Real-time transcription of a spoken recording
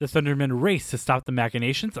The Thundermen race to stop the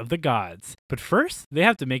machinations of the gods. But first, they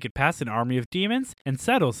have to make it past an army of demons and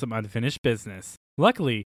settle some unfinished business.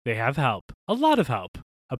 Luckily, they have help. A lot of help.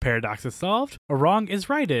 A paradox is solved, a wrong is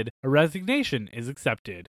righted, a resignation is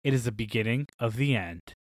accepted. It is the beginning of the end.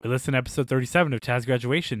 We listen to episode 37 of Taz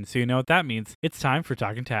Graduation, so you know what that means. It's time for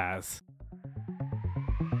Talking Taz.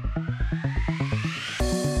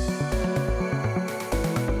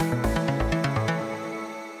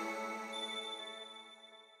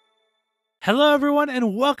 Hello everyone,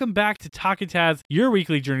 and welcome back to Talking Taz, your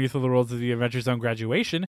weekly journey through the worlds of the Adventure Zone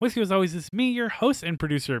Graduation. With you as always is me, your host and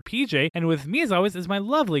producer, PJ, and with me as always is my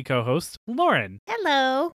lovely co-host, Lauren.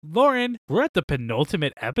 Hello. Lauren, we're at the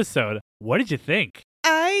penultimate episode. What did you think?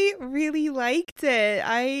 I really liked it.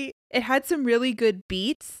 It had some really good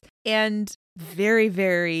beats and very,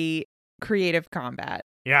 very creative combat.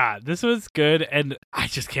 Yeah, this was good, and I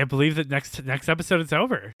just can't believe that next episode is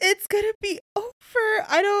over. It's gonna be over.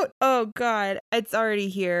 Oh God, it's already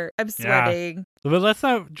here. I'm sweating. Yeah. But let's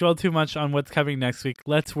not dwell too much on what's coming next week.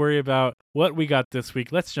 Let's worry about what we got this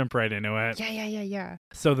week. Let's jump right into it. Yeah.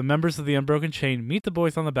 So the members of the Unbroken Chain meet the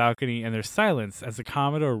boys on the balcony, and they're silenced as the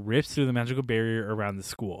Commodore rips through the magical barrier around the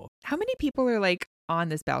school. How many people are on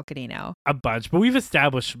this balcony now? A bunch, but we've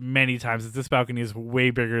established many times that this balcony is way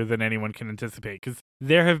bigger than anyone can anticipate, because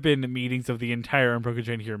there have been meetings of the entire Unbroken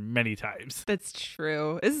Chain here many times. That's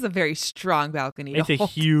true. This is a very strong balcony. It's a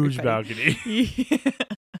huge balcony. Yeah.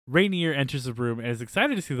 Rainier enters the room and is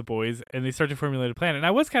excited to see the boys, and they start to formulate a plan. And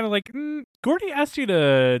I was kind of like, Gordy asked you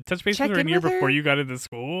to touch base with Rainier before you got into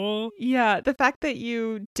school? Yeah, the fact that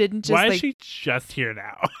you didn't just Why is she just here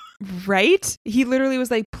now? Right? He literally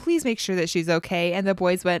was like, please make sure that she's okay. And the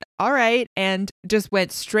boys went, all right. And just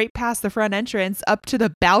went straight past the front entrance up to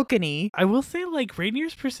the balcony. I will say,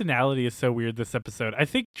 Rainier's personality is so weird this episode. I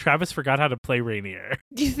think Travis forgot how to play Rainier.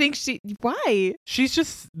 Do you think why?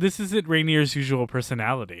 This isn't Rainier's usual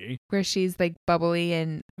personality. Where she's bubbly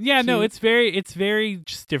and yeah, cute. no, it's very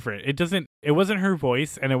just different. It wasn't her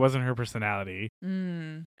voice and it wasn't her personality.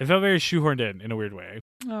 It felt very shoehorned in a weird way.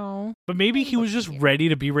 Oh. But maybe he was just ready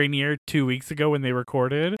to be Rainier 2 weeks ago when they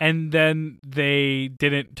recorded, and then they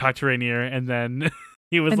didn't talk to Rainier, and then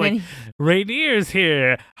he was Rainier's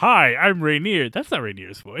here. Hi, I'm Rainier. That's not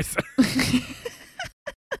Rainier's voice.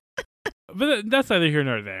 But that's neither here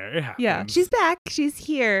nor there. It happens. Yeah, she's back. She's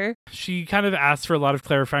here. She kind of asks for a lot of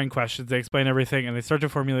clarifying questions. They explain everything, and they start to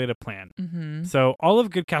formulate a plan. Mm-hmm. So all of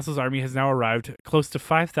Good Castle's army has now arrived, close to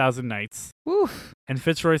 5,000 knights. Oof. And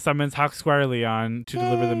Fitzroy summons Hawk Squire Leon to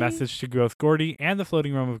deliver the message to both Gordy and the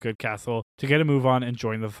floating realm of Good Castle to get a move on and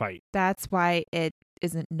join the fight. That's why it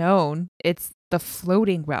isn't known. It's the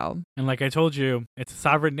floating realm. And like I told you, it's a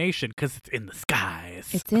sovereign nation because it's in the skies.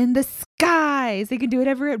 It's in the skies. They can do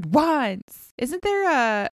whatever it wants. Isn't there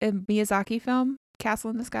a Miyazaki film, Castle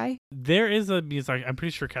in the Sky? There is a Miyazaki. I'm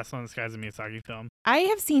pretty sure Castle in the Sky is a Miyazaki film. I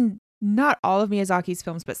have seen not all of Miyazaki's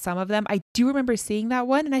films, but some of them. I do remember seeing that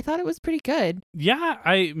one, and I thought it was pretty good. Yeah,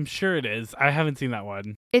 I'm sure it is. I haven't seen that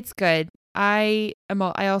one. It's good. I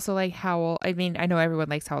also like Howl. I mean, I know everyone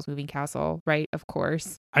likes Howl's Moving Castle, right? Of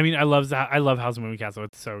course. I mean, I love Howl's Moving Castle.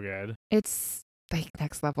 It's so good. It's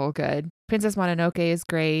next level good. Princess Mononoke is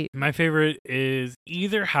great. My favorite is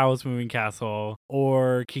either Howl's Moving Castle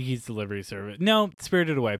or Kiki's Delivery Service. No,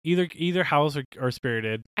 Spirited Away. Either Howl's or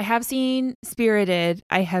Spirited. I have seen Spirited.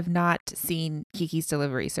 I have not seen Kiki's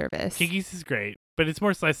Delivery Service. Kiki's is great, but it's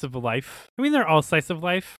more slice of life. I mean, they're all slice of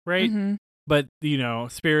life, right? Mm-hmm. But,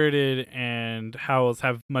 Spirited and Howl's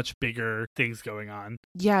have much bigger things going on.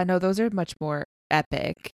 Yeah, no, those are much more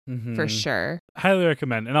epic, for sure. Highly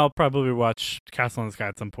recommend. And I'll probably watch Castle in the Sky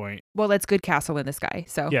at some point. Well, it's Good Castle in the Sky,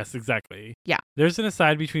 so. Yes, exactly. Yeah. There's an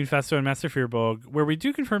aside between Festo and Master Fearbolg where we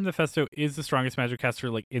do confirm that Festo is the strongest magic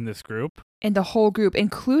caster, in this group. In the whole group,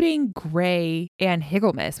 including Gray and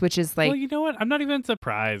Higglemas, which is Well, you know what? I'm not even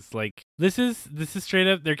surprised. This is straight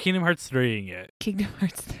up, they're Kingdom Hearts 3-ing it. Kingdom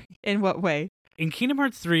Hearts 3. In what way? In Kingdom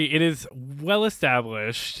Hearts 3, it is well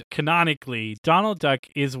established canonically. Donald Duck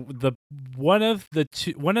is one of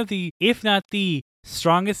the, if not the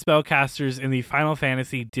strongest spellcasters in the Final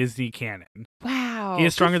Fantasy Disney canon. Wow. He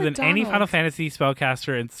is stronger than Donald. any Final Fantasy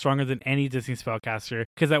spellcaster and stronger than any Disney spellcaster.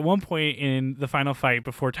 Because at one point in the final fight,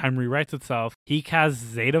 before time rewrites itself, he casts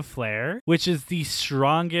Zeta Flare, which is the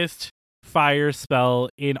strongest fire spell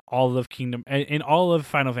in all of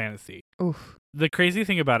Final Fantasy. Oof. The crazy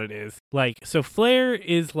thing about it is, so Flare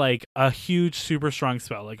is a huge, super strong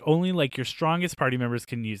spell. Only your strongest party members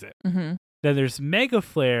can use it. Mm-hmm. Then there's Mega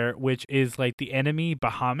Flare, which is the enemy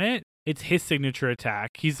Bahamut. It's his signature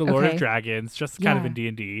attack. He's the Lord of Dragons, just kind of in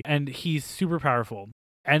D&D, and he's super powerful.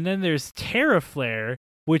 And then there's Terra Flare,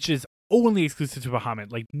 which is only exclusive to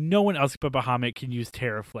Bahamut. Like no one else but Bahamut can use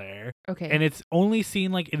Terra Flare. Okay. And it's only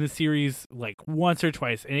seen like in the series like once or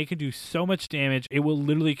twice, and it can do so much damage. It will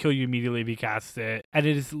literally kill you immediately if you cast it. And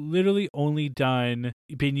it is literally only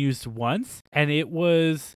been used once, and it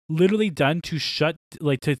was literally done to shut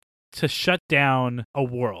down a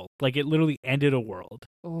world. Like it literally ended a world.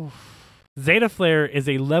 Oof. Zeta Flare is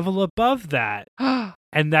a level above that,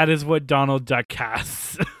 and that is what Donald Duck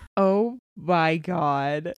casts. Oh my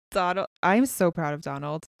God. Donald. I'm so proud of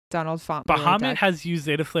Donald. Donald Fauntleroy Bahamut Duck. has used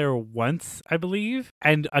Zeta Flare once, I believe,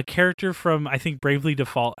 and a character from, I think, Bravely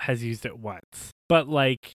Default has used it once. But,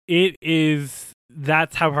 like,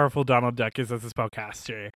 that's how powerful Donald Duck is as a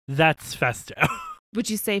spellcaster. That's Festo. Would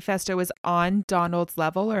you say Festo is on Donald's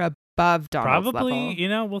level or above Donald's Probably,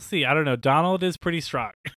 level? We'll see. I don't know. Donald is pretty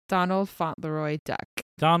strong. Donald Fauntleroy Duck.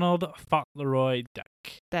 Donald Fauntleroy Duck.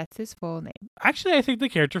 That's his full name. Actually, I think the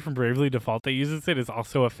character from Bravely Default that uses it is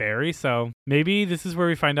also a fairy, so maybe this is where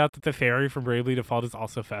we find out that the fairy from Bravely Default is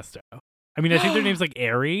also Festo. I mean, I think their name's like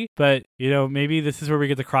Airy, but, maybe this is where we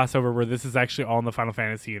get the crossover where this is actually all in the Final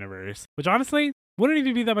Fantasy universe, which honestly wouldn't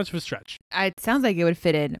even be that much of a stretch. It sounds like it would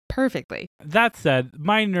fit in perfectly. That said,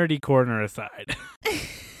 my nerdy corner aside,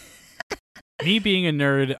 me being a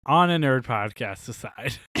nerd on a nerd podcast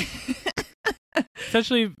aside,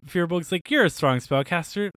 essentially, Fearbog's like, you're a strong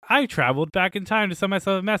spellcaster. I traveled back in time to send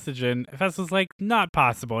myself a message, and Festus like, not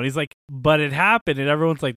possible. And he's like, but it happened, and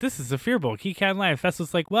everyone's like, this is a Fearbog. He can't lie. And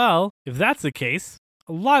Festus like, well, if that's the case,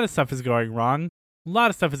 a lot of stuff is going wrong. A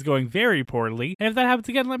lot of stuff is going very poorly. And if that happens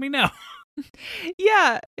again, let me know.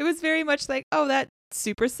 Yeah, it was very much like, oh, that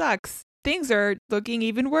super sucks. Things are looking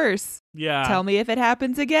even worse. Yeah. Tell me if it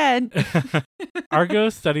happens again. Argo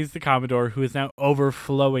studies the Commodore, who is now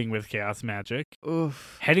overflowing with chaos magic.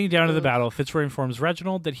 Oof. Heading down to the battle, Fitzroy informs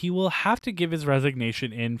Reginald that he will have to give his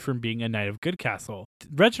resignation in from being a Knight of Goodcastle.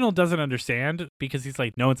 Reginald doesn't understand because he's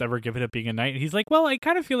like, no one's ever given up being a knight. And he's like, well, I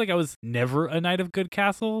kind of feel like I was never a Knight of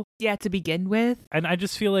Goodcastle. Yeah, to begin with. And I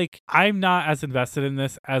just feel like I'm not as invested in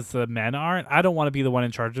this as the men are. And I don't want to be the one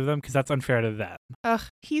in charge of them because that's unfair to them. Ugh,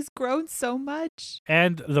 he's grown so much.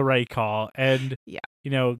 And the right call. And, yeah.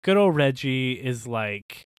 Good old Reggie is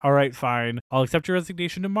like, all right, fine. I'll accept your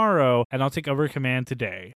resignation tomorrow and I'll take over command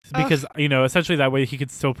today. Because, essentially that way he could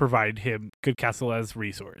still provide him Goodcastle as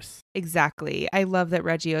resource. Exactly. I love that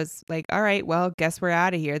Reggie was like, all right, well, guess we're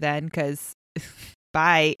out of here then because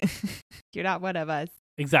bye. You're not one of us.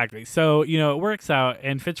 Exactly. So, it works out,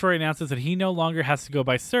 and Fitzroy announces that he no longer has to go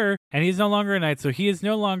by Sir, and he's no longer a knight, so he is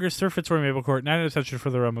no longer Sir Fitzroy Maplecourt, Knight of Ascension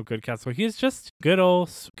for the realm of Goodcastle. He is just good old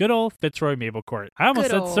Fitzroy Maplecourt. I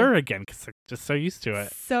almost said Sir again, because I'm just so used to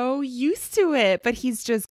it. So used to it, but he's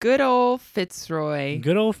just good old Fitzroy.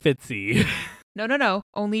 Good old Fitzy. No.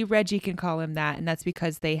 Only Reggie can call him that, and that's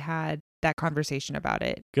because they had that conversation about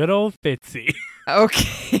it. Good old Fitzy.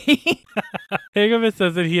 Okay. Higginbotham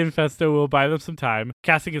says that he and Festo will buy them some time,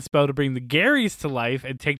 casting a spell to bring the Garys to life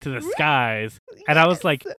and take to the skies. And I was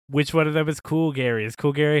like, which one of them is Cool Gary? Is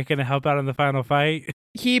Cool Gary going to help out in the final fight?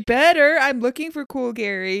 He better. I'm looking for Cool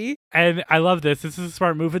Gary. And I love this. This is a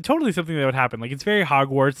smart move and totally something that would happen. Like, it's very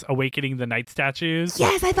Hogwarts awakening the knight statues.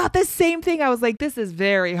 Yes, I thought the same thing. I was like, this is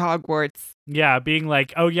very Hogwarts. Yeah, being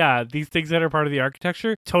like, oh yeah, these things that are part of the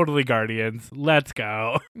architecture, totally Guardians. Let's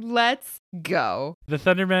go. Let's go. The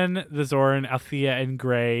Thundermen, the Zoran, Althea, and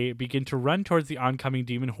Grey begin to run towards the oncoming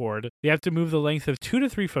demon horde. They have to move the length of 2 to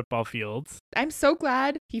 3 football fields. I'm so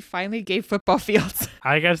glad he finally gave football fields.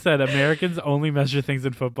 Like I said, Americans only measure things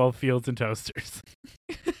in football fields and toasters.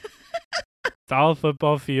 It's all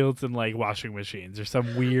football fields and like washing machines or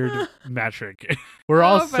some weird metric. We're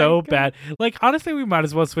all so bad. Like, honestly, we might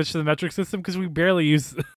as well switch to the metric system because we barely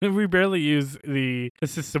use the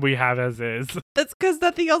system we have as is. That's because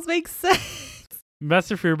nothing else makes sense.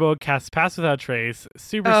 Master Fearbog casts Pass Without Trace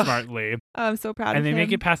super smartly. I'm so proud of him. And they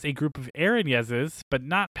make it past a group of Aaron-Yezzes, but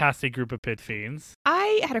not past a group of Pit Fiends.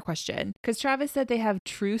 I had a question, because Travis said they have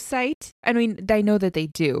true sight. I mean, I know that they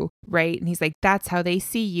do, right? And he's like, that's how they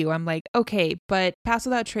see you. I'm like, okay, but Pass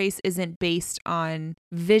Without Trace isn't based on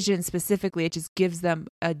vision specifically. It just gives them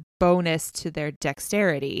a bonus to their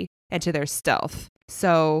dexterity and to their stealth.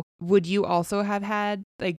 So would you also have had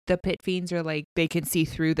like the Pit Fiends are like they can see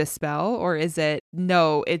through the spell, or is it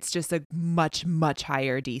no, it's just a much, much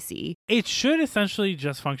higher DC? It should essentially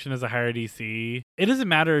just function as a higher DC. It doesn't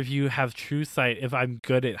matter if you have true sight if I'm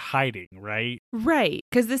good at hiding, right? Right.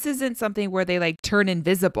 Because this isn't something where they like turn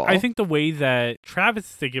invisible. I think the way that Travis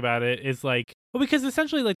is thinking about it is like, well, because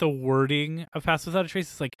essentially like the wording of Pass Without a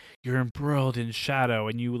Trace is like you're embroiled in shadow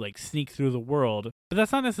and you like sneak through the world. but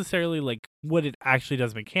that's not necessarily like what it actually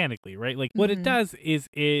does mechanically, right? Like what it does is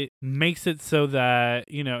it makes it so that,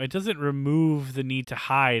 it doesn't remove the need to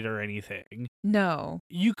hide or anything. No.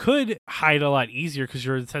 You could hide a lot easier because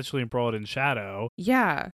you're essentially embroiled in shadow.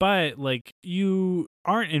 Yeah. But like you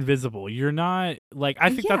aren't invisible. You're not like, I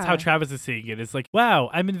think that's how Travis is seeing it. It's like, wow,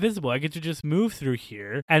 I'm invisible. I get to just move through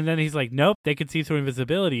here. And then he's like, nope, they can see through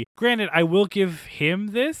invisibility. Granted, I will give him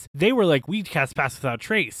this. They were like, we cast Pass Without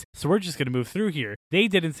Trace, so we're just going to move through here. They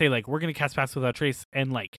didn't say like, we're going to cast Pass Without Trace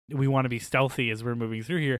and like, we want to be stealthy as we're moving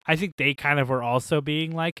through here. I think they kind of were also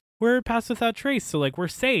being like, we're Pass Without Trace, so like, we're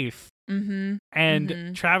safe.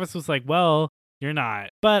 And Travis was like, well, you're not.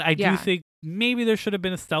 But I do think maybe there should have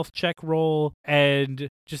been a stealth check roll and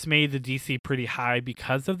just made the DC pretty high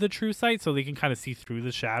because of the true sight so they can kind of see through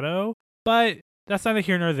the shadow. But that's neither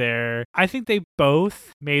here nor there. I think they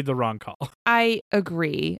both made the wrong call. I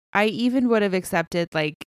agree. I even would have accepted,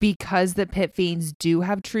 like, because the pit fiends do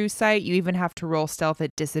have true sight, you even have to roll stealth at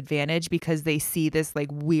disadvantage because they see this like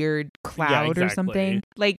weird cloud or something.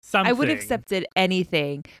 Like, I would have accepted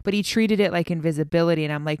anything, but he treated it like invisibility,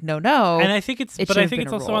 and I'm like, no. And I think it's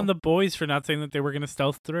also on the boys for not saying that they were going to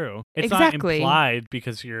stealth through. It's not implied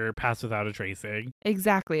because you're Pass Without a Tracing.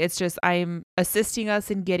 Exactly. It's just I'm assisting us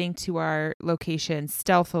in getting to our location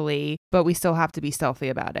stealthily, but we still have to be stealthy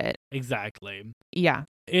about it. Exactly. Yeah.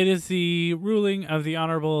 It is the ruling of the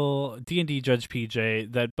Honorable D&D Judge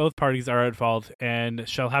PJ that both parties are at fault and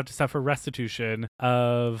shall have to suffer restitution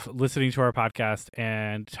of listening to our podcast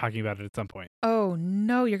and talking about it at some point. Oh,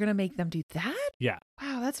 no, you're going to make them do that? Yeah.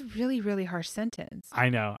 Wow, that's a really, really harsh sentence. I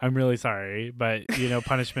know. I'm really sorry, but,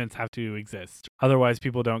 punishments have to exist. Otherwise,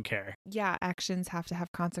 people don't care. Yeah, actions have to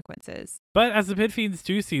have consequences. But as the pit fiends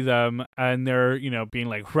do see them, and they're, being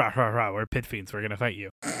like, rah, rah, rah, we're pit fiends, we're going to fight you.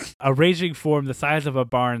 A raging form the size of a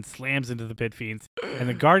barn slams into the pit fiends, and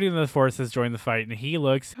the Guardian of the Forest has joined the fight, and he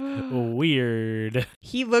looks weird.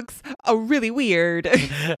 He looks really weird.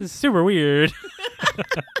 Super weird.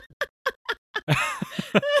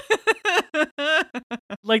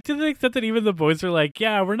 Like, to the extent that even the boys are like,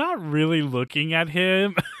 yeah, we're not really looking at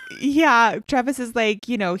him. Yeah, Travis is like,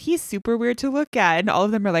 he's super weird to look at. And all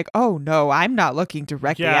of them are like, oh, no, I'm not looking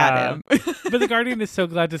directly at him. But the Guardian is so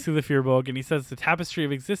glad to see the Firbolg, and he says the tapestry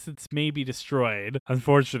of existence may be destroyed,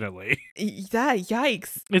 unfortunately. Yeah,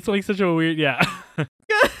 yikes. It's like such a weird,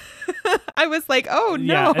 I was like, oh,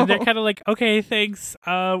 no. Yeah, and they're kind of like, okay, thanks.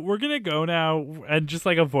 We're going to go now, and just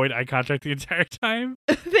like avoid eye contact the entire time.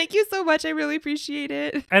 Thank you so much. I really appreciate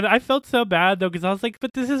it. And I felt so bad, though, because I was like,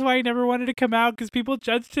 but this is why I never wanted to come out, because people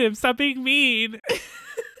judged him. Stop being mean.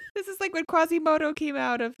 This is like when Quasimodo came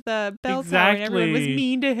out of the bell tower and everyone was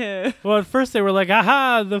mean to him. Well, at first they were like,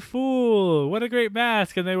 aha, the fool. What a great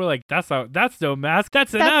mask. And they were like, that's no mask.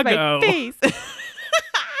 That's an Uggo. My face.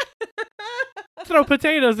 Throw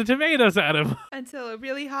potatoes and tomatoes at him. Until a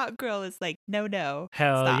really hot girl is like, no.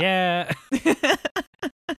 Hell stop. Yeah.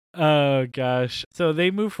 Oh, gosh. So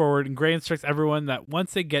they move forward, and Gray instructs everyone that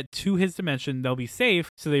once they get to his dimension, they'll be safe.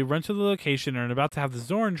 So they run to the location and are about to have the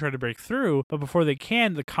Zorn try to break through. But before they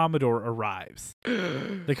can, the Commodore arrives.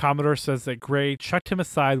 The Commodore says that Gray chucked him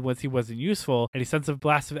aside once he wasn't useful, and he sends a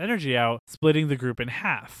blast of energy out, splitting the group in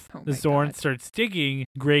half. The Zorn starts digging,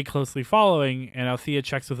 Gray closely following, and Althea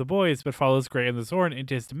checks with the boys, but follows Gray and the Zorn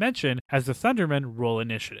into his dimension as the Thundermen roll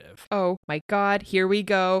initiative. Oh my God, here we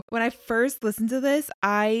go. When I first listened to this,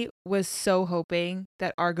 I was so hoping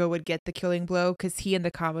that Argo would get the killing blow because he and the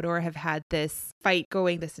Commodore have had this fight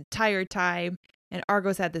going this entire time. And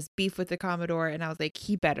Argo's had this beef with the Commodore. And I was like,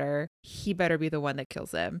 he better be the one that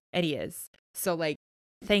kills him. And he is. So like,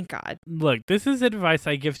 thank God. Look, this is advice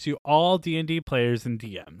I give to all D&D players and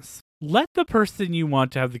DMs. Let the person you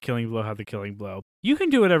want to have the killing blow have the killing blow. You can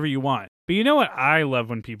do whatever you want. But you know what I love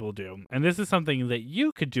when people do? And this is something that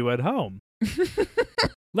you could do at home.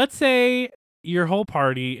 Let's say your whole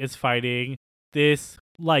party is fighting this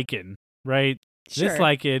Lycan, right? Sure. This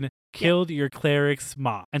Lycan killed your cleric's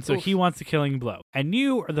mom. And so he wants the killing blow. And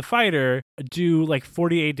you or the fighter do like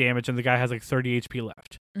 48 damage and the guy has like 30 HP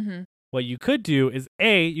left. Mm-hmm. What you could do is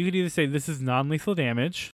you could either say this is non-lethal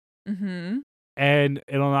damage and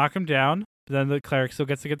it'll knock him down, but then the cleric still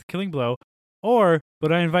gets to get the killing blow. Or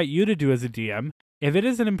what I invite you to do as a DM, if it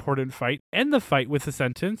is an important fight, end the fight with a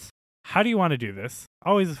sentence. How do you want to do this?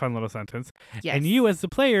 Always a fun little sentence. Yes. And you as the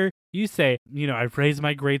player, you say, I've raised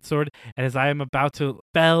my greatsword, and as I am about to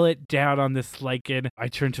bell it down on this Lycan, I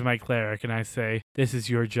turn to my cleric and I say, this is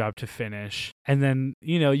your job to finish. And then,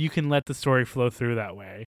 you can let the story flow through that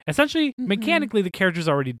way. Essentially, mechanically, the character's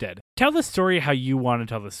already dead. Tell the story how you want to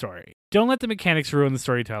tell the story. Don't let the mechanics ruin the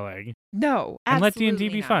storytelling. No, and absolutely let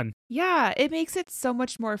D&D be fun. Yeah, it makes it so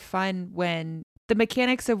much more fun when the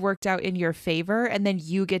mechanics have worked out in your favor, and then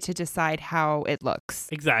you get to decide how it looks.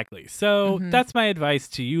 Exactly. So that's my advice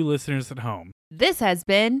to you listeners at home. This has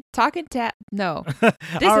been Talking Tap. No. All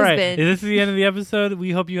has right. been- This is the end of the episode.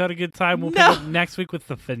 We hope you had a good time. We'll pick up next week with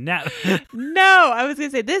the finale. No, I was going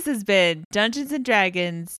to say this has been Dungeons and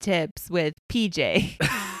Dragons Tips with PJ.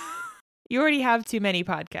 You already have too many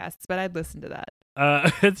podcasts, but I'd listen to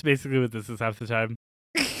that. It's basically what this is half the time.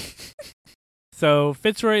 So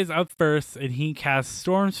Fitzroy is out first, and he casts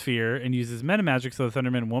Storm Sphere and uses meta magic so the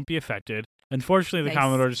Thundermen won't be affected. Unfortunately, the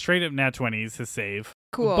Commodore just straight up nat 20s his save.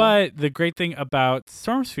 Cool. But the great thing about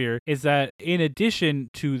Storm Sphere is that in addition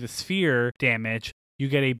to the sphere damage, you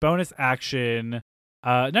get a bonus action.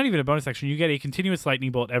 Not even a bonus action. You get a continuous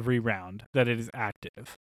lightning bolt every round that it is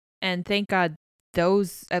active. And thank God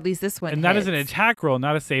at least this one And that is an attack roll,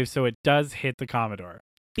 not a save, so it does hit the Commodore.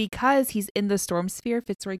 Because he's in the Storm Sphere,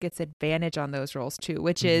 Fitzroy gets advantage on those rolls too,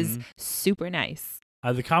 which is super nice.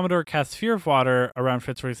 The Commodore casts Fear of Water around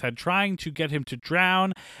Fitzroy's head, trying to get him to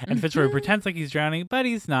drown. And Fitzroy pretends like he's drowning, but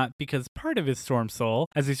he's not, because part of his Storm Soul,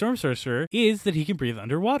 as a Storm Sorcerer, is that he can breathe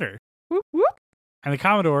underwater. Whoop, whoop. And the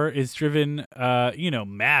Commodore is driven,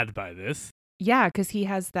 mad by this. Yeah, because he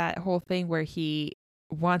has that whole thing where he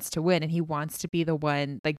wants to win and he wants to be the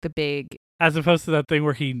one, like the big... As opposed to that thing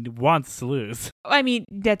where he wants to lose. I mean,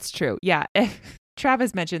 that's true. Yeah.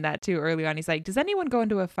 Travis mentioned that too early on. He's like, does anyone go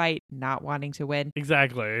into a fight not wanting to win?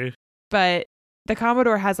 Exactly. But the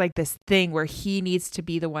Commodore has like this thing where he needs to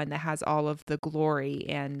be the one that has all of the glory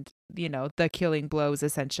and, the killing blows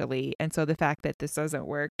essentially. And so the fact that this doesn't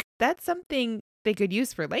work, that's something they could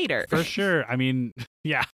use for later. For sure. I mean,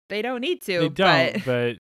 yeah. They don't need to. They don't,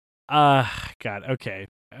 but God, okay.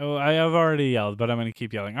 Oh, I have already yelled, but I'm going to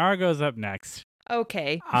keep yelling. Argo's up next.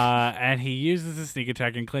 Okay. And he uses a sneak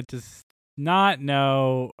attack, and Clint does not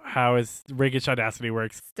know how his rakish audacity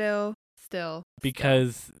works. Still.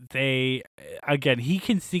 Because he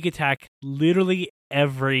can sneak attack literally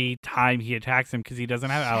every time he attacks him because he doesn't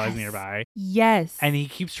have allies nearby. Yes. And he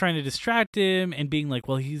keeps trying to distract him and being like,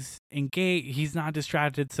 well, he's engaged, he's not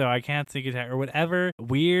distracted, so I can't sneak attack, or whatever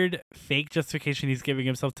weird fake justification he's giving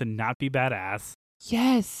himself to not be badass.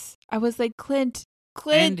 Yes. I was like, Clint,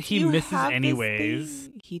 and he misses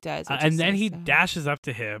anyways. He does. And then he dashes up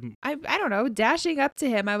to him. I don't know. Dashing up to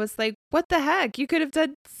him, I was like, what the heck? You could have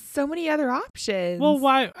done so many other options. Well,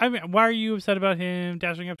 why? I mean, why are you upset about him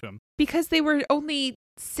dashing up to him? Because they were only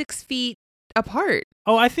 6 feet apart.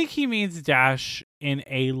 Oh, I think he means dash in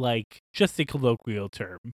just a colloquial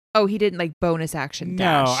term. Oh, he didn't bonus action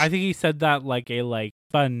dash. No, I think he said that like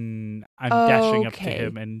fun, I'm dashing up to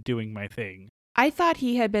him and doing my thing. I thought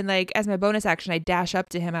he had been like, as my bonus action, I dash up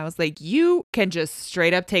to him. I was like, you can just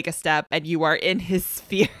straight up take a step and you are in his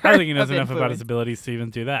sphere. I don't think he knows enough about his abilities to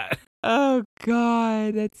even do that. Oh,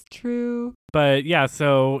 God, that's true. But yeah,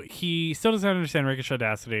 so he still doesn't understand Rakish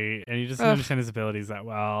Audacity, and he doesn't understand his abilities that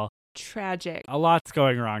well. Tragic. A lot's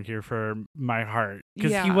going wrong here for my heart.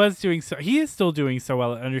 Because he is still doing so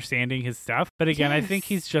well at understanding his stuff. But again, I think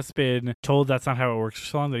he's just been told that's not how it works for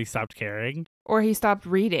so long that he stopped caring. Or he stopped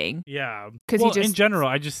reading. Yeah. Because in general,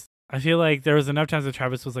 I feel like there was enough times that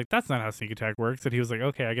Travis was like, that's not how sneak attack works. And he was like,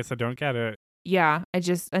 okay, I guess I don't get it. Yeah,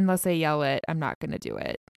 unless I yell it, I'm not going to do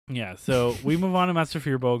it. Yeah, so we move on to Master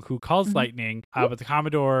Fearbog, who calls lightning, but the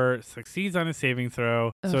Commodore succeeds on his saving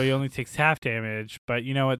throw, so he only takes half damage, but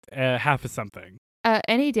you know what? Half is something.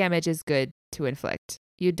 Any damage is good to inflict.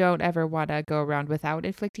 You don't ever want to go around without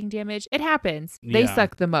inflicting damage. It happens. They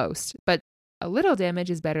suck the most, but a little damage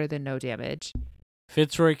is better than no damage.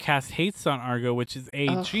 Fitzroy casts Haste on Argo, which is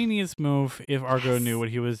a genius move if Argo knew what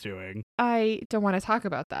he was doing. I don't want to talk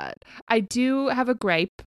about that. I do have a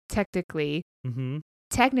gripe, technically. Mm-hmm.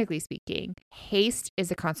 Technically speaking, Haste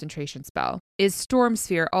is a concentration spell. Is Storm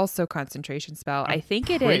Sphere also concentration spell? I think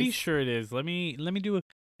it is. Pretty sure it is. Let me do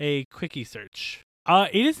a quickie search.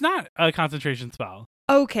 It is not a concentration spell.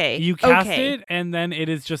 Okay. You cast it, and then it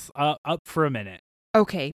is just up for a minute.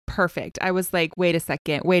 Okay, perfect. I was like, wait a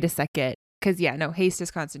second. Because, Haste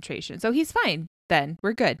is concentration. So he's fine then.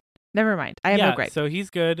 We're good. Never mind. I have no gripe. So he's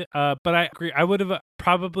good. But I agree. I would have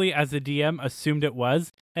probably, as a DM, assumed it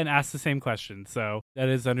was and asked the same question. So that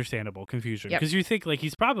is understandable confusion. Because you think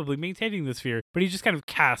he's probably maintaining the sphere, but he just kind of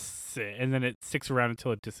casts it and then it sticks around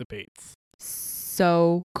until it dissipates.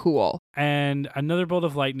 So cool. And another bolt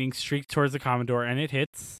of lightning streaks towards the Commodore and it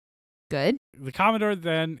hits. Good. The Commodore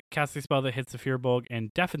then casts a spell that hits the Fearbog and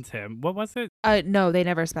deafens him. What was it? No, they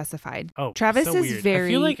never specified. Oh, Travis so is weird. very... I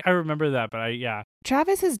feel like I remember that, but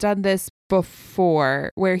Travis has done this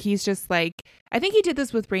before where he's just like, I think he did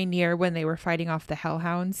this with Rainier when they were fighting off the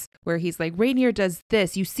Hellhounds, where he's like, Rainier does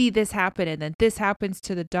this, you see this happen, and then this happens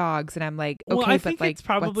to the dogs. And I'm like, okay, well, I but think like, it's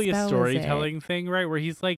probably a storytelling thing, right? Where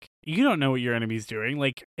he's like, you don't know what your enemy's doing.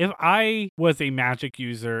 Like, if I was a magic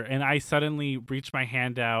user and I suddenly reached my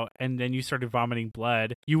hand out and then you started vomiting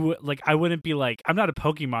blood, you would like, I wouldn't be like, I'm not a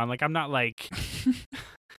Pokemon. Like, I'm not like,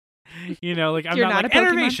 you know, like I'm You're not not like a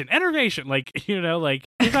Pokemon? enervation. Like, you know, like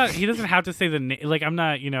he doesn't have to say the name. Like, I'm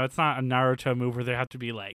not, you know, it's not a Naruto move where they have to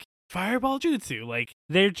be like fireball jutsu. Like,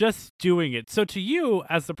 they're just doing it. So to you,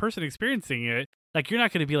 as the person experiencing it, like, you're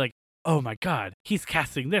not going to be like, oh my God, he's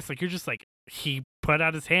casting this. Like, you're just like, he put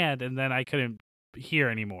out his hand and then I couldn't hear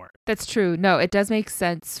anymore. That's true. No, it does make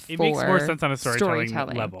sense. It makes more sense on a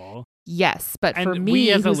storytelling level. Yes, but And for me,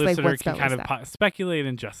 we as a who's like, listener what can spell kind is of that? speculate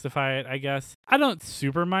and justify it, I guess. I don't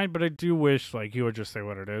super mind, but I do wish like you would just say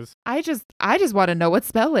what it is. I just want to know what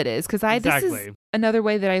spell it is, because this Exactly. is another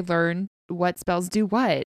way that I learn what spells do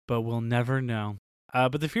what. But we'll never know.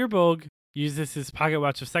 But the Fearbulg uses his pocket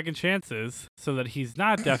watch of second chances so that he's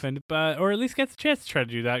not deafened, or at least gets a chance to try to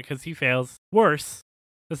do that because he fails worse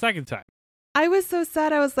the second time. I was so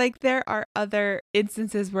sad. I was like, there are other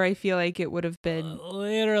instances where I feel like it would have been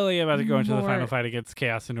Literally about to go into the final more- fight against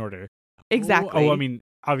Chaos and Order. Exactly. Oh, I mean,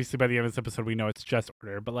 obviously by the end of this episode, we know it's just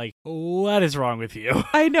Order, but like, what is wrong with you?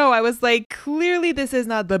 I know. I was like, clearly this is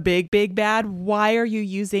not the big bad. Why are you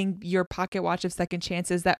using your pocket watch of second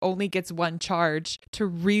chances that only gets one charge to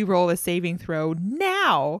re-roll a saving throw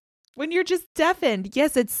now? When you're just deafened?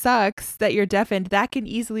 Yes, it sucks that you're deafened. That can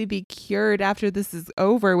easily be cured after this is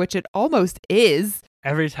over, which it almost is.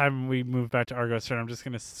 Every time we move back to Argo's turn, I'm just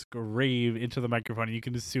going to scream into the microphone, and you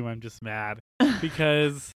can assume I'm just mad.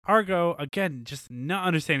 Because Argo, again, just not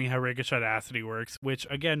understanding how ricochetacity works, which,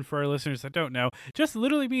 again, for our listeners that don't know, just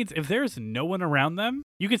literally means if there's no one around them,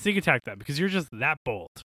 you can sneak attack them because you're just that bold.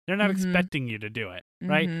 They're not expecting you to do it,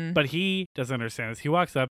 right? But he doesn't understand this. He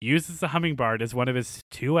walks up, uses the hummingbird as one of his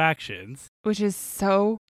 2 actions. Which is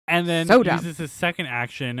so And then so dumb. uses his second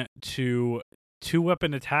action to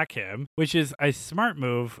 2-weapon attack him, which is a smart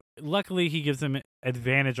move. Luckily, he gives him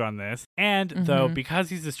advantage on this. And though, because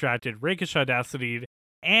he's distracted, ricochetacity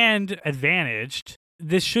and advantaged,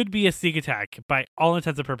 this should be a sneak attack by all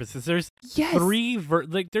intents and purposes. There's yes.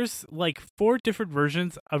 there's 4 different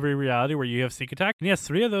versions of a reality where you have sneak attack, and he has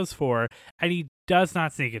 3 of those 4, and he does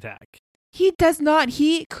not sneak attack. He does not.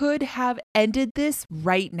 He could have ended this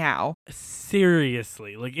right now.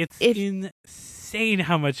 Seriously, like it's insane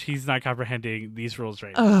how much he's not comprehending these rules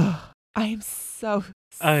right now. Ugh, I am so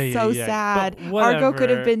sad. Argo could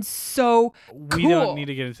have been so cool. We don't need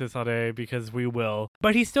to get into this all day because we will.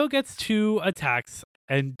 But he still gets 2 attacks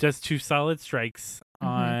and does 2 solid strikes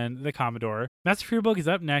on the Commodore. Master Fearbulg is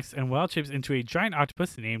up next and wild shapes into a giant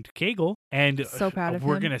octopus named Kegel. And so proud of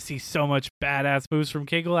we're him. Going to see so much badass moves from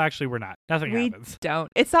Kegel. Actually, we're not. Nothing happens. We don't.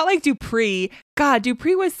 It's not like Dupree. God,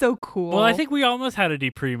 Dupree was so cool. Well, I think we almost had a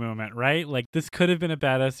Dupree moment, right? Like, this could have been a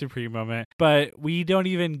badass Dupree moment, but we don't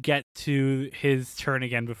even get to his turn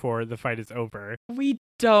again before the fight is over. We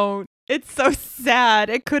don't. It's so sad.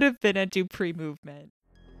 It could have been a Dupree movement.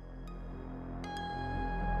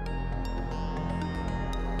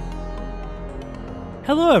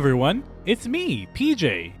 Hello, everyone. It's me,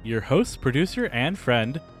 PJ, your host, producer, and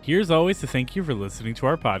friend. Here's always to thank you for listening to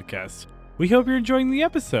our podcast. We hope you're enjoying the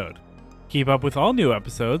episode. Keep up with all new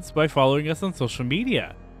episodes by following us on social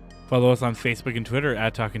media. Follow us on Facebook and Twitter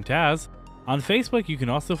at Talkin' Taz. On Facebook, you can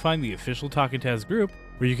also find the official Talkin' Taz group,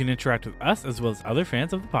 where you can interact with us as well as other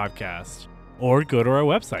fans of the podcast. Or go to our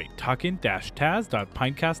website,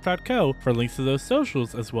 talkin-taz.pinecast.co, for links to those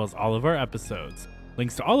socials as well as all of our episodes.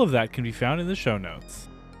 Links to all of that can be found in the show notes.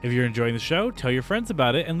 If you're enjoying the show, tell your friends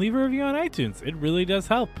about it and leave a review on iTunes. It really does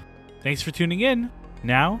help. Thanks for tuning in.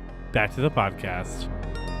 Now, back to the podcast.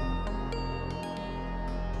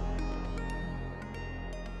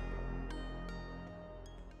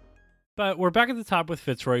 But we're back at the top with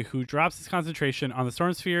Fitzroy, who drops his concentration on the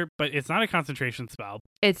Storm Sphere, but it's not a concentration spell.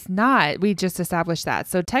 It's not. We just established that.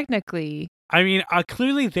 So technically... I mean,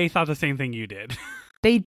 clearly they thought the same thing you did.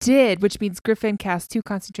 They did, which means Griffin cast 2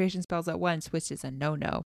 concentration spells at once, which is a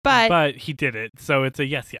no-no. But he did it, so it's a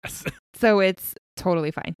yes. So it's totally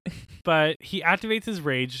fine. But he activates his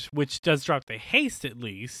rage, which does drop the haste at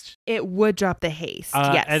least. It would drop the haste,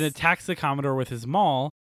 yes. And attacks the Commodore with his maul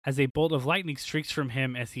as a bolt of lightning streaks from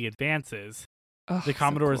him as he advances. Oh, the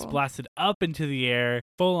Commodore so is cool. blasted up into the air,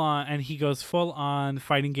 full on, and he goes full on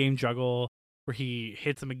fighting game juggle, where he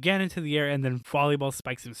hits him again into the air and then volleyball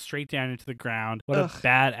spikes him straight down into the ground. What Ugh. a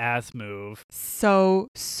badass move. So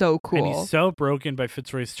cool. And he's so broken by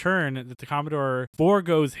Fitzroy's turn that the Commodore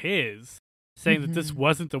forgoes his, saying that this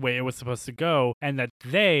wasn't the way it was supposed to go, and that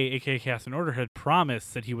they, aka Chaos and Order, had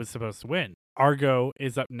promised that he was supposed to win. Argo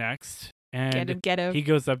is up next, and Get him. he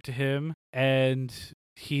goes up to him, and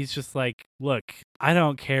he's just like, look, I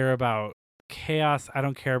don't care about chaos, I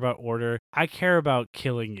don't care about order, I care about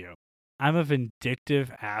killing you. I'm a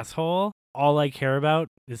vindictive asshole. All I care about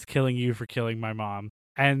is killing you for killing my mom.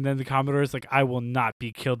 And then the Commodore is like, I will not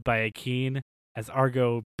be killed by a Keen, as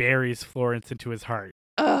Argo buries Florence into his heart,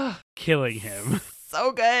 killing him.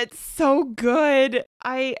 So good.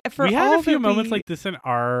 We had a few moments like this in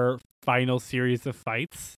our final series of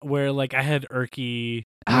fights where like I had Urki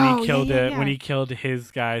when he killed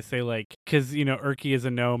his guy, say like, because Urki is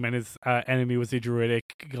a gnome and his enemy was a druidic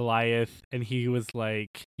Goliath, and he was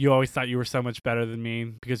like, you always thought you were so much better than me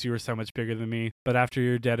because you were so much bigger than me, but after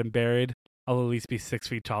you're dead and buried, I'll at least be 6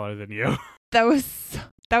 feet taller than you. That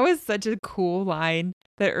was such a cool line.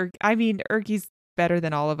 Urki's better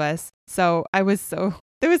than all of us. So there was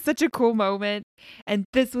such a cool moment, and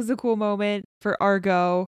this was a cool moment for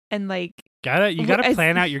Argo. And like, you gotta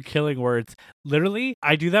plan out your killing words. Literally,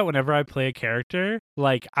 I do that whenever I play a character.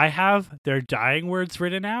 Like, I have their dying words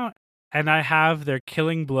written out, and I have their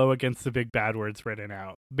killing blow against the big bad words written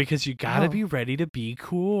out, because you gotta be ready to be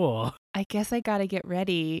cool. I guess I gotta get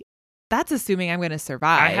ready. That's assuming I'm gonna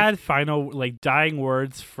survive. I had final like dying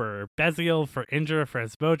words for Beziel, for Indra, for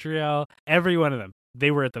Asmodriel, every one of them. They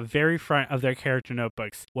were at the very front of their character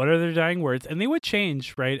notebooks. What are their dying words? And they would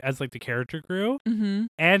change, right, as like the character grew. Mm-hmm.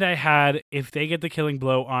 And I had, if they get the killing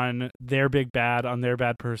blow on their big bad, on their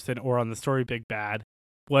bad person, or on the story big bad,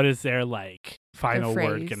 what is their like final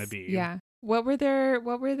word gonna be? Yeah. What were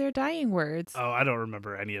their dying words? Oh, I don't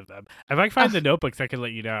remember any of them. If I can find the notebooks, I can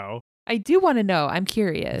let you know. I do want to know. I'm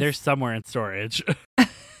curious. They're somewhere in storage.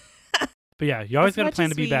 But yeah, you always got to plan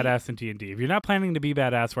to be badass in D&D. If you're not planning to be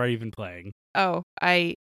badass, why are you even playing? Oh,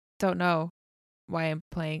 I don't know why I'm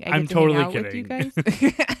playing. I'm totally kidding. With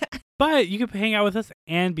you guys. But you can hang out with us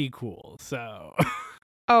and be cool. So.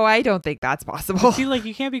 Oh, I don't think that's possible. See, like,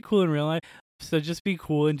 you can't be cool in real life, so just be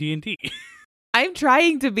cool in D&D. I'm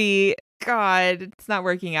trying to be. God, it's not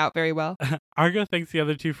working out very well. Argo thanks the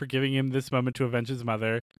other two for giving him this moment to avenge his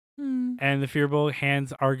mother. And the Fearbowl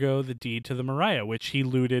hands Argo the deed to the Mariah, which he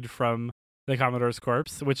looted from the Commodore's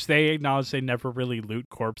corpse, which they acknowledge they never really loot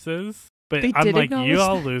corpses. But unlike you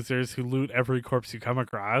all losers who loot every corpse you come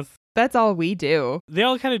across. That's all we do. They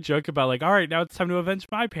all kind of joke about like, all right, now it's time to avenge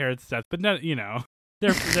my parents' death. But no,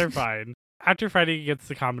 they're fine. After fighting against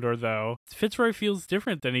the Commodore, though, Fitzroy feels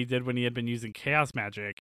different than he did when he had been using chaos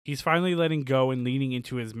magic. He's finally letting go and leaning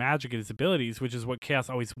into his magic and his abilities, which is what Chaos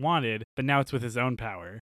always wanted, but now it's with his own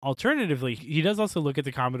power. Alternatively, he does also look at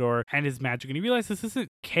the Commodore and his magic, and he realizes this isn't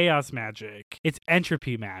chaos magic, it's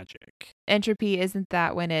entropy magic. Entropy, isn't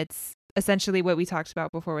that when it's essentially what we talked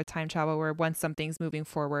about before with time travel, where once something's moving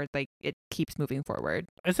forward, like it keeps moving forward?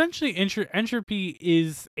 Essentially, entropy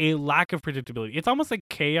is a lack of predictability. It's almost like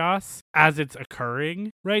chaos as it's occurring,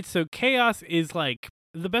 right? So chaos is like,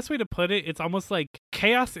 the best way to put it, it's almost like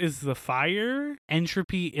chaos is the fire,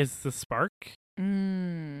 entropy is the spark.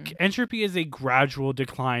 Entropy is a gradual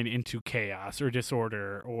decline into chaos or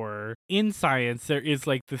disorder, or in science, there is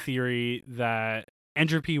like the theory that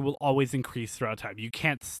entropy will always increase throughout time. You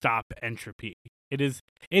can't stop entropy. It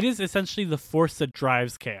is essentially the force that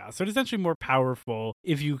drives chaos. So it's essentially more powerful.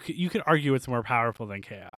 If you could argue it's more powerful than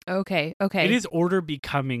chaos. Okay. It is order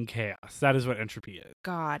becoming chaos. That is what entropy is.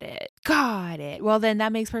 Got it. Well, then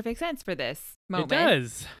that makes perfect sense for this moment. It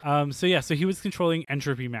does. So he was controlling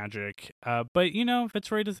entropy magic. But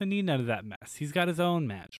Fitzroy doesn't need none of that mess. He's got his own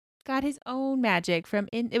magic.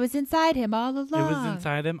 It was inside him all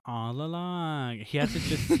along. He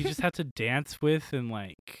just had to dance with and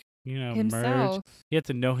like, himself. merge. He had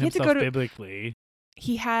to know himself biblically.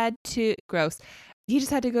 He had to He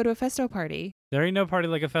just had to go to a festo party. There ain't no party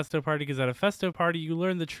like a festo party, because at a festo party you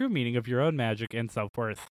learn the true meaning of your own magic and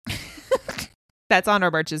self-worth. That's on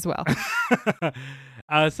our merch as well.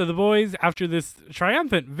 So the boys, after this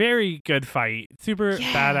triumphant, very good fight, super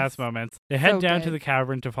badass moments, they head down to the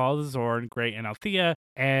cavern to follow the Zorn, Grey, and Althea,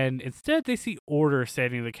 and instead they see Order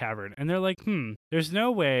standing in the cavern, and they're like, there's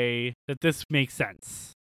no way that this makes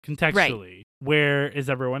sense contextually. Right. Where is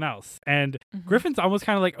everyone else? And Griffin's almost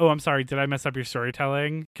kind of like, oh, I'm sorry, did I mess up your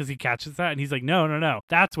storytelling? Because he catches that, and he's like, no,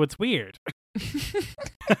 that's what's weird.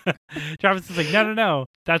 Travis is like, no,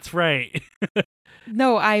 that's right.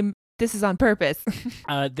 No, this is on purpose.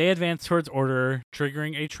 They advance towards Order,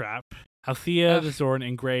 triggering a trap. Althea, Ugh. the Zorn,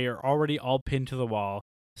 and Grey are already all pinned to the wall,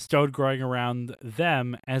 stone growing around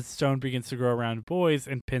them as stone begins to grow around boys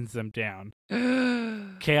and pins them down.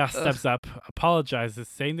 Chaos steps up, apologizes,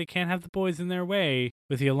 saying they can't have the boys in their way,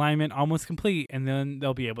 with the alignment almost complete, and then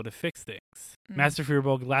they'll be able to fix things. Master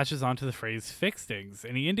Fearbolg latches onto the phrase fix things,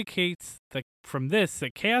 and he indicates that from this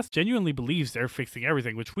that Chaos genuinely believes they're fixing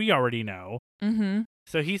everything, which we already know. Mm-hmm.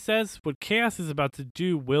 So he says what Chaos is about to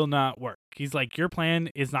do will not work. He's like, your plan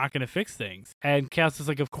is not going to fix things. And Chaos is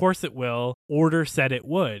like, of course it will. Order said it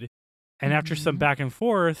would. And after some back and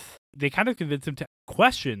forth, they kind of convince him to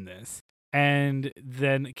question this. And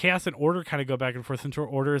then Chaos and Order kind of go back and forth until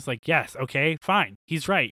Order is like, yes, okay, fine. He's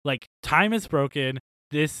right. Like, time is broken.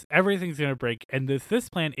 Everything's going to break. And this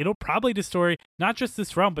plan, it'll probably destroy not just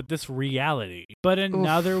this realm, but this reality. But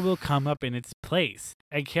another will come up in its place.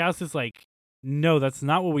 And Chaos is like, no, that's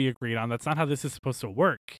not what we agreed on. That's not how this is supposed to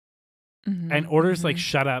work. And Order's like,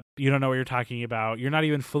 shut up. You don't know what you're talking about. You're not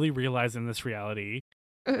even fully realizing this reality.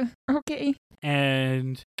 Okay.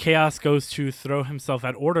 And Chaos goes to throw himself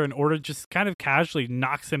at Order, and Order just kind of casually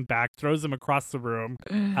knocks him back, throws him across the room.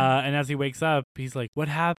 And as he wakes up, he's like, what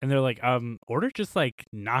happened? And they're like, Order just like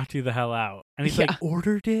knocked you the hell out. And he's like,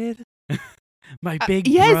 Order did? My big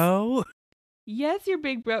bro? Yes, your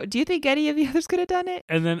big bro. Do you think any of the others could have done it?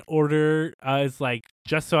 And then Order is like,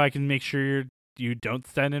 just so I can make sure you don't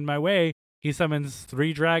stand in my way, he summons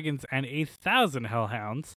 3 dragons and 1,000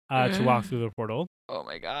 hellhounds to walk through the portal. Oh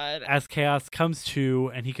my god. As Chaos comes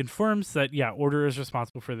to, and he confirms that, Order is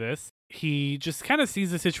responsible for this. He just kind of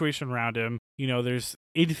sees the situation around him. You know, there's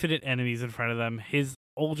infinite enemies in front of them. His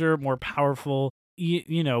older, more powerful,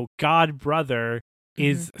 god brother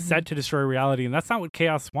is set to destroy reality, and that's not what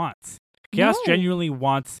Chaos wants. Chaos genuinely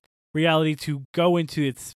wants reality to go into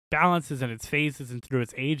its balances and its phases and through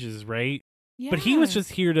its ages, right? Yeah. But he was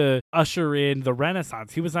just here to usher in the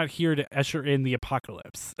Renaissance. He was not here to usher in the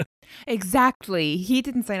apocalypse. Exactly. He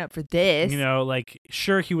didn't sign up for this.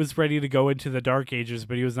 Sure, he was ready to go into the Dark Ages,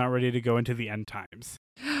 but he was not ready to go into the end times.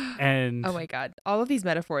 And oh my god, all of these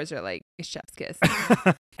metaphors are like a chef's kiss.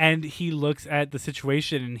 And he looks at the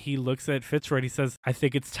situation, and he looks at Fitzroy, and he says, I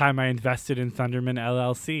think it's time I invested in Thunderman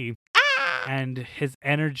LLC. And his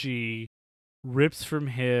energy rips from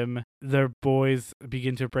him. Their boys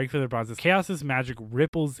begin to break for their bonds. Chaos's magic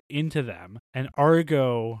ripples into them, and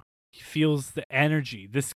Argo feels the energy,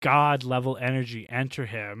 this god level energy, enter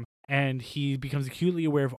him, and he becomes acutely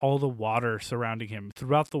aware of all the water surrounding him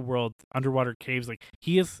throughout the world, underwater caves. Like,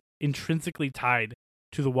 he is intrinsically tied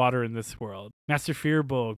to the water in this world. Master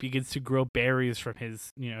Fearbolg begins to grow berries from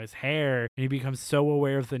his hair, and he becomes so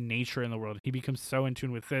aware of the nature in the world. He becomes so in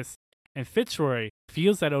tune with this. And Fitzroy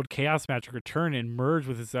feels that old chaos magic return and merge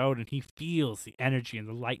with his own, and he feels the energy and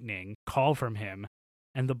the lightning call from him.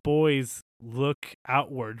 And the boys look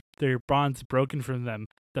outward, their bonds broken from them,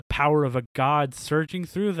 the power of a god surging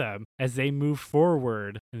through them as they move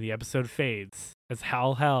forward. And the episode fades as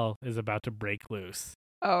hell is about to break loose.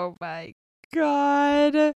 Oh my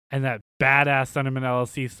god. And that badass Thunderman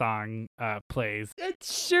LLC song plays. It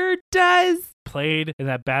sure does. Played in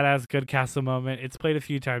that badass Good Castle moment. It's played a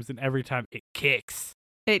few times, and every time it kicks.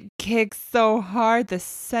 It kicks so hard. The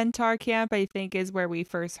Centaur camp, I think, is where we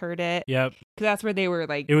first heard it. Yep. Because that's where they were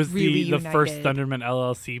like, it was really the first Thunderman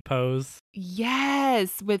LLC pose.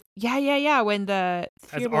 Yes. With when the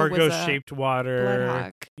as Argo shaped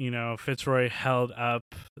water, Bloodhawk. Fitzroy held up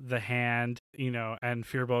the hand, and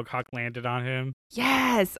Fearbolg Hawk landed on him.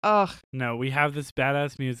 Yes. Ugh. No, we have this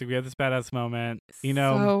badass music. We have this badass moment.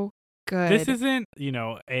 So good. This isn't,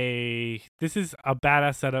 this is a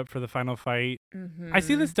badass setup for the final fight. Mm-hmm. I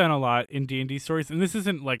see this done a lot in D&D stories, and this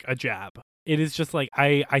isn't like a jab. It is just like,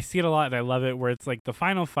 I see it a lot, and I love it, where it's like the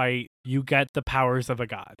final fight, you get the powers of a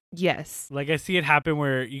god. Yes. Like, I see it happen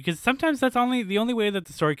where, because sometimes that's the only way that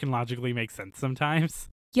the story can logically make sense sometimes.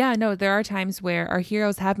 Yeah, no, there are times where our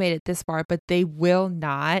heroes have made it this far, but they will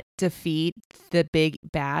not defeat the big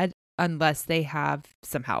bad unless they have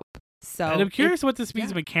some help. So, and I'm curious what this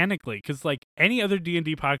means mechanically, because like any other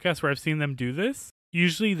D&D podcast where I've seen them do this,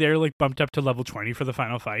 usually they're like bumped up to level 20 for the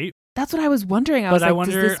final fight. That's what I was wondering. I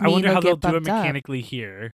wonder how they'll do it mechanically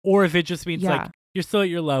here, or if it just means like you're still at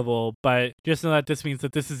your level, but just know that this means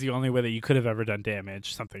that this is the only way that you could have ever done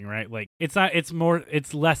damage. Something, right? Like it's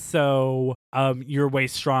less so you're way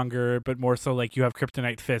stronger, but more so like you have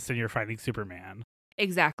kryptonite fists and you're fighting Superman.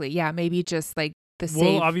 Exactly. Yeah. Maybe just like.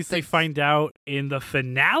 We'll obviously find out in the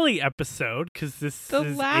finale episode, because this is the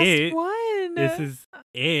last one. This is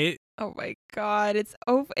it. Oh my god, it's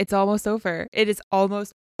over. It's almost over. It is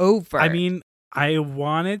almost over. I mean, I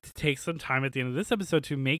wanted to take some time at the end of this episode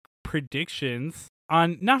to make predictions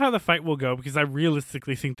on not how the fight will go, because I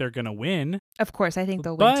realistically think they're going to win. Of course, I think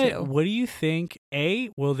they'll win too. But what do you think? A,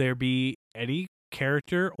 will there be any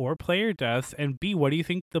character or player deaths? And B, what do you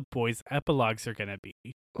think the boys' epilogues are going to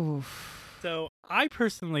be? Oof. So I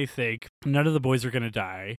personally think none of the boys are going to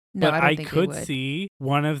die. No, but I don't think they could would. see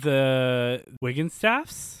one of the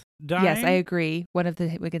Wigginstaffs dying. Yes, I agree. One of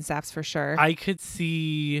the Wigginstaffs for sure. I could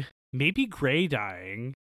see maybe Gray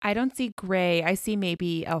dying. I don't see Gray. I see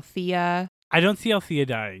maybe Althea. I don't see Althea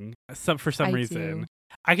dying for some reason. Do.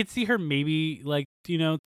 I could see her maybe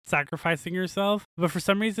sacrificing herself, but for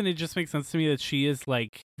some reason it just makes sense to me that she is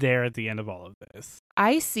there at the end of all of this.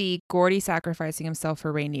 I see Gordy sacrificing himself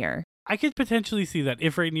for Rainier. I could potentially see that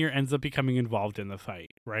if Rainier ends up becoming involved in the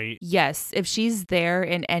fight, right? Yes, if she's there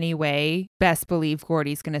in any way, best believe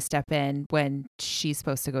Gordy's going to step in when she's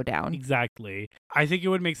supposed to go down. Exactly. I think it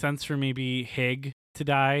would make sense for maybe Hig to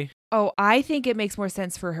die. Oh, I think it makes more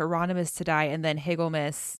sense for Hieronymus to die, and then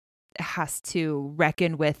Higglemus has to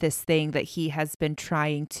reckon with this thing that he has been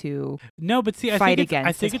trying to fight against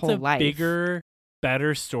I think his it's whole a life. bigger,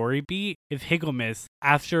 better story beat if Higglemus,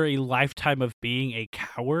 after a lifetime of being a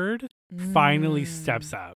coward, finally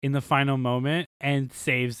steps up in the final moment and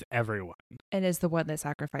saves everyone. And is the one that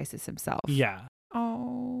sacrifices himself. Yeah.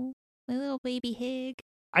 Oh, my little baby Hig.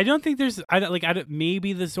 I don't think there's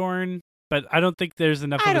maybe the Zorn, but I don't think there's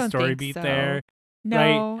enough of a story beat there.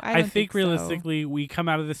 No, right? I think realistically we come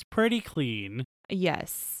out of this pretty clean.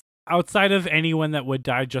 Yes. Outside of anyone that would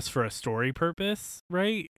die just for a story purpose,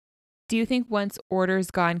 right? Do you think once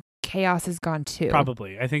Order's gone, Chaos is gone too?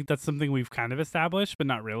 Probably. I think that's something we've kind of established, but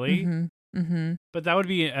not really. Mm-hmm. But that would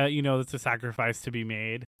be, that's a sacrifice to be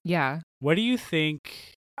made. Yeah. What do you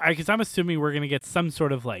think? Because I'm assuming we're going to get some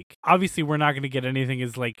sort of obviously we're not going to get anything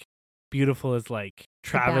as beautiful as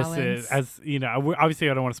Travis's, obviously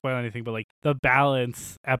I don't want to spoil anything, but the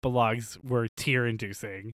balance epilogues were tear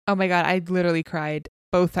inducing. Oh my God. I literally cried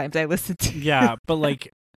both times I listened to it. Yeah. But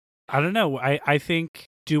I don't know. I think,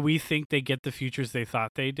 do we think they get the futures they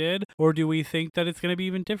thought they did? Or do we think that it's going to be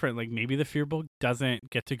even different? Maybe the Fearbolg doesn't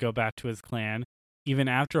get to go back to his clan even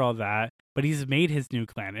after all that, but he's made his new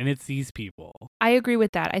clan and it's these people. I agree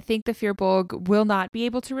with that. I think the Fearbolg will not be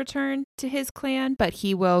able to return to his clan, but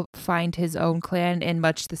he will find his own clan in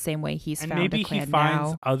much the same way he's found a clan now. And maybe he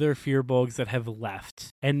finds other Fearbolgs that have left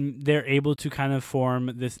and they're able to kind of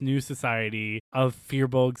form this new society of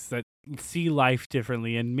Fearbolgs that see life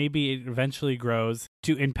differently, and maybe it eventually grows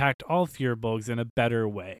to impact all Fearbolgs in a better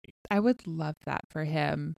way. I would love that for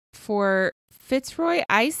him. For Fitzroy,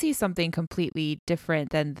 I see something completely different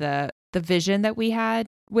than the vision that we had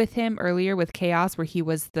with him earlier with Chaos, where he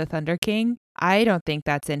was the Thunder King. I don't think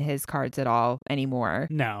that's in his cards at all anymore.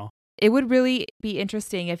 No. It would really be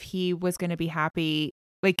interesting if he was going to be happy,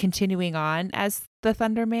 continuing on as the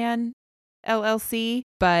Thunderman LLC,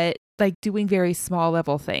 but doing very small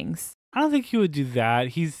level things. I don't think he would do that.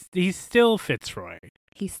 He's still Fitzroy.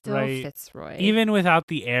 He's still Fitzroy. Even without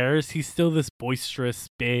the heirs, he's still this boisterous,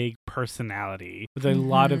 big personality with a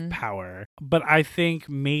lot of power. But I think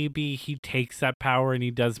maybe he takes that power and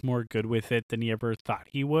he does more good with it than he ever thought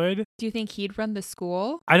he would. Do you think he'd run the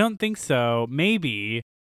school? I don't think so. Maybe.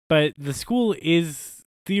 But the school is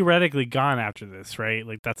theoretically gone after this, right?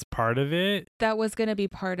 That's part of it. That was going to be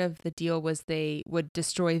part of the deal, was they would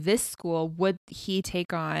destroy this school. Would he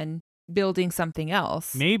take on building something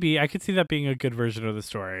else? Maybe. I could see that being a good version of the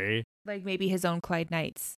story. Maybe his own Clyde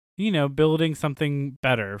Knights. Building something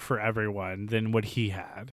better for everyone than what he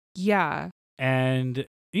had. Yeah. And,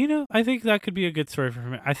 I think that could be a good story for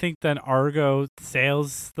him. I think then Argo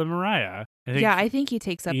sails the Mariah. I think he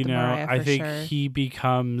takes up the Mariah for sure. I think he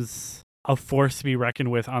becomes a force to be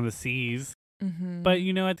reckoned with on the seas. Mm-hmm. But,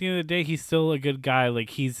 at the end of the day, he's still a good guy.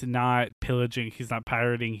 He's not pillaging. He's not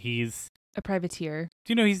pirating. He's a privateer.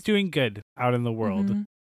 He's doing good out in the world. Mm-hmm.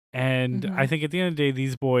 And I think at the end of the day,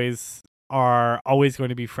 these boys are always going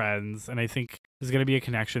to be friends. And I think there's going to be a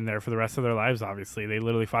connection there for the rest of their lives, obviously. They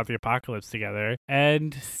literally fought the apocalypse together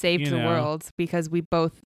and saved the world, because we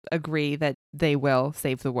both agree that they will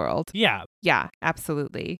save the world. Yeah. Yeah,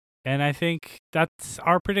 absolutely. And I think that's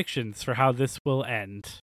our predictions for how this will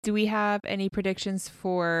end. Do we have any predictions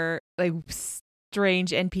for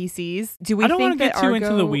strange NPCs? I don't want to get too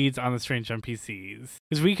into the weeds on the strange NPCs,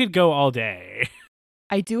 because we could go all day.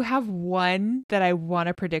 I do have one that I want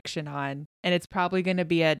a prediction on, and it's probably going to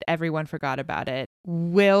be everyone forgot about it.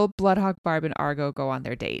 Will Bloodhawk Barb and Argo go on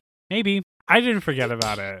their date? Maybe. I didn't forget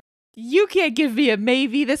about it. You can't give me a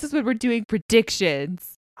maybe. This is when we're doing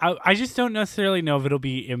predictions. I just don't necessarily know if it'll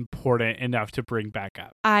be important enough to bring back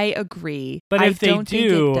up. I agree. But if they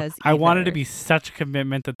do, I want it to either. be such a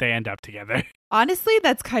commitment that they end up together. Honestly,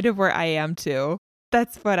 that's kind of where I am too.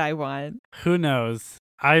 That's what I want. Who knows?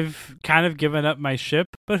 I've kind of given up my ship,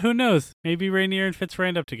 but who knows? Maybe Rainier and Fitzroy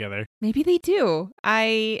end up together. Maybe they do.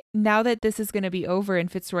 Now that this is going to be over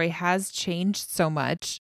and Fitzroy has changed so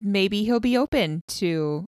much, maybe he'll be open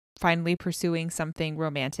to finally pursuing something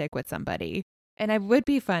romantic with somebody. And it would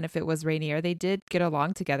be fun if it was Rainier. They did get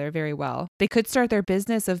along together very well. They could start their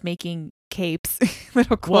business of making capes,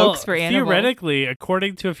 little cloaks for animals. Theoretically,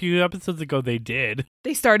 according to a few episodes ago, they did.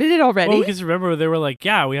 They started it already? Well, because remember, they were like,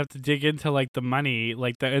 yeah, we have to dig into like the money,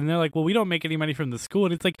 like that. And they're like, well, we don't make any money from the school.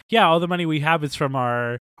 And it's like, yeah, all the money we have is from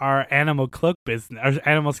our animal cloak business, our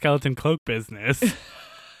animal skeleton cloak business.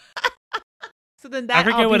 So then that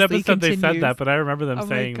I forget what episode continues. they said that, but I remember them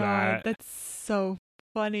saying Oh my God, that. that's so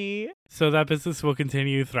funny. So that business will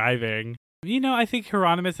continue thriving. You know, I think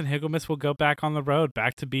Hieronymus and Higglemus will go back on the road,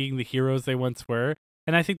 back to being the heroes they once were.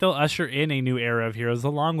 And I think they'll usher in a new era of heroes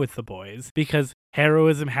along with the boys because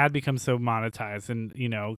heroism had become so monetized and, you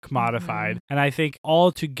know, commodified. And I think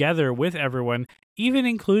all together with everyone, even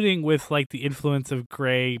including with like the influence of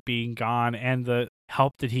Gray being gone and the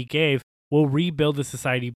help that he gave, will rebuild the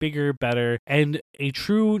society bigger, better, and a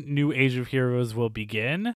true new age of heroes will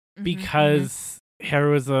begin because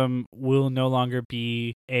heroism will no longer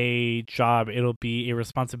be a job. It'll be a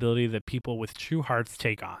responsibility that people with true hearts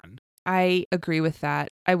take on. I agree with that.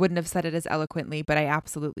 I wouldn't have said it as eloquently, but I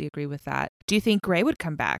absolutely agree with that. Do you think Gray would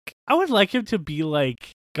come back? I would like him to be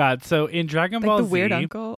like God. So in Dragon Ball the Z, weird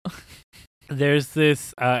uncle. there's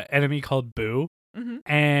this enemy called Boo.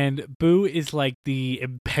 And Boo is like the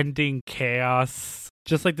impending chaos,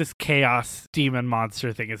 just like this chaos demon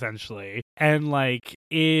monster thing, essentially. And like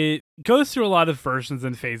it goes through a lot of versions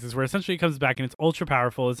and phases where essentially it comes back and it's ultra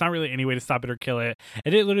powerful. It's not really any way to stop it or kill it.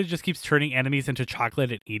 And it literally just keeps turning enemies into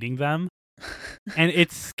chocolate and eating them. And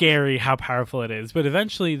it's scary how powerful it is. But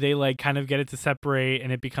eventually they like kind of get it to separate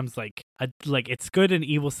and it becomes like it's good and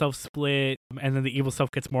evil self split. And then the evil self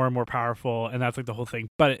gets more and more powerful. And that's like the whole thing.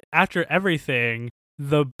 But after everything,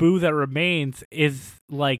 the Boo that remains is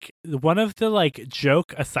like one of the like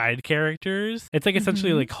joke aside characters. It's like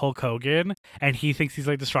essentially like Hulk Hogan. And he thinks he's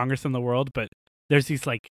like the strongest in the world. But there's these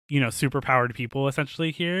like, you know, super powered people essentially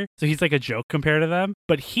here. So he's like a joke compared to them.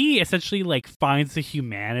 But he essentially like finds the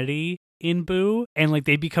humanity in Boo and like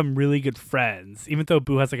they become really good friends, even though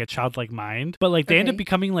Boo has like a childlike mind. But like they end up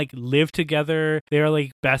becoming like live together. They're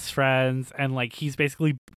like best friends and like he's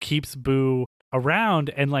basically keeps Boo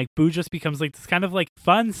around and like Boo just becomes like this kind of like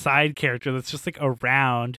fun side character that's just like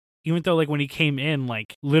around, even though like when he came in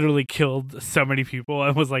like literally killed so many people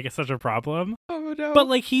and was like such a problem. Oh no. But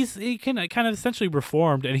like he can kind of essentially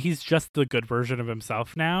reformed and he's just the good version of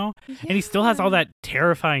himself now. And he still has all that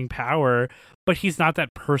terrifying power, but he's not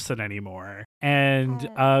that person anymore. And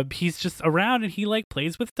he's just around and he like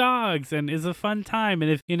plays with dogs and is a fun time.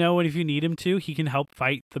 And if you know, and if you need him to, he can help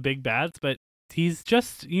fight the big bads, but he's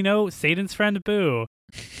just, you know, Satan's friend Boo.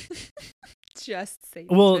 Just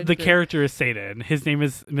Satan. Well, the character is Satan. His name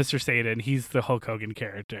is Mr. Satan. He's the Hulk Hogan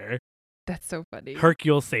character. That's so funny.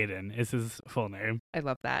 Hercule Satan is his full name. I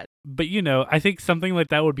love that. But, you know, I think something like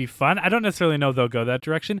that would be fun. I don't necessarily know they'll go that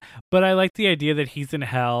direction, but I like the idea that he's in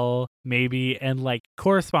hell, maybe, and, like,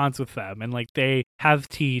 corresponds with them. And, like, they have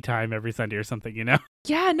tea time every Sunday or something, you know?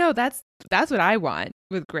 Yeah, no, that's what I want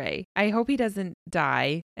with Gray. I hope he doesn't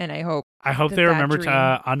die, and I hope they remember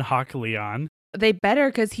to unhawk Leon. They better,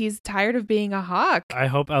 because he's tired of being a hawk. I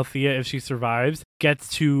hope Althea, if she survives, gets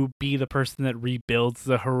to be the person that rebuilds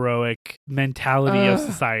the heroic mentality of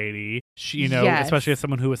society. She, you know, especially as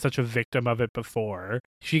someone who was such a victim of it before.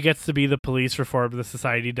 She gets to be the police reform the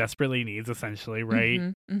society desperately needs, essentially,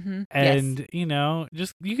 right? And, you know,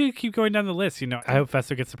 just you could keep going down the list. You know, I hope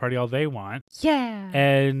Fester gets to party all they want. Yeah.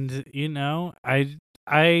 And, you know,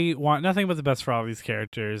 I want nothing but the best for all these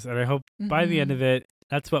characters. And I hope by the end of it,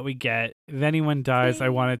 that's what we get. If anyone dies, I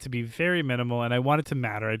want it to be very minimal and I want it to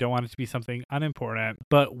matter. I don't want it to be something unimportant.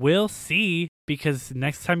 But we'll see, because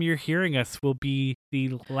next time you're hearing us will be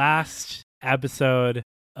the last episode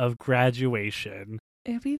of Graduation.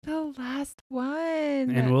 It'll be the last one.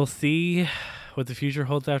 And we'll see what the future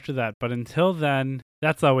holds after that. But until then,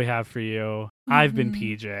 that's all we have for you. I've been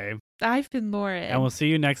PJ. I've been Lauren. And we'll see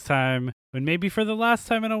you next time, when maybe for the last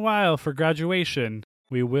time in a while for Graduation,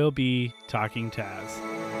 we will be talking Taz.